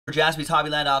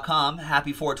JaspysHobbyland.com.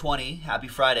 Happy 420. Happy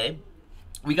Friday.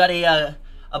 We got a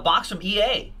box from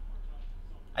EA.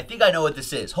 I think I know what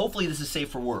this is. Hopefully this is safe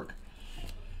for work.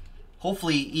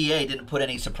 Hopefully EA didn't put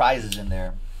any surprises in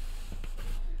there.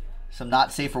 Some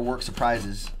not safe for work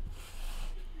surprises.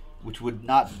 Which would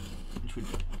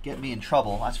get me in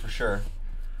trouble, that's for sure.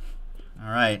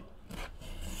 All right.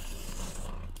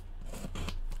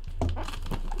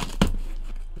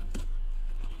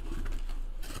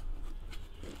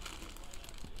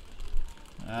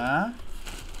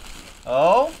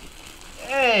 Oh,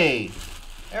 hey,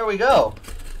 there we go.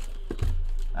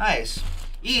 Nice.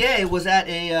 EA was at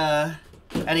a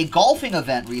golfing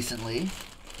event recently.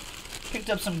 Picked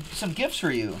up some gifts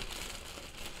for you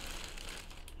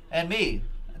and me.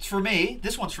 It's for me.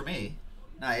 This one's for me.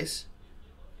 Nice.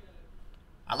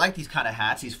 I like these kind of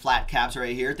hats. These flat caps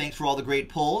right here. Thanks for all the great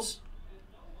pulls.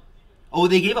 Oh,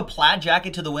 they gave a plaid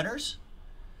jacket to the winners.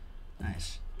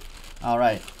 Nice. All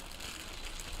right.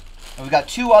 And we got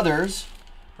two others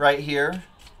right here,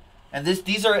 and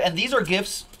these are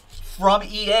gifts from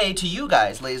EA to you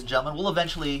guys, ladies and gentlemen. We'll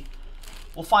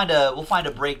find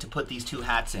a break to put these two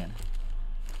hats in.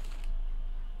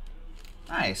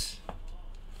 Nice.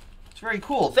 It's very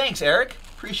cool. Thanks, Eric.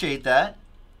 Appreciate that.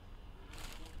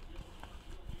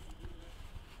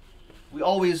 We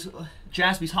always,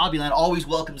 Jaspys Hobbyland always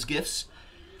welcomes gifts.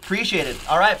 Appreciate it.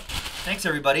 All right. Thanks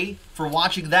everybody for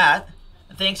watching that,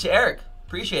 and thanks to Eric.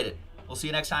 Appreciate it. We'll see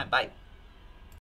you next time. Bye.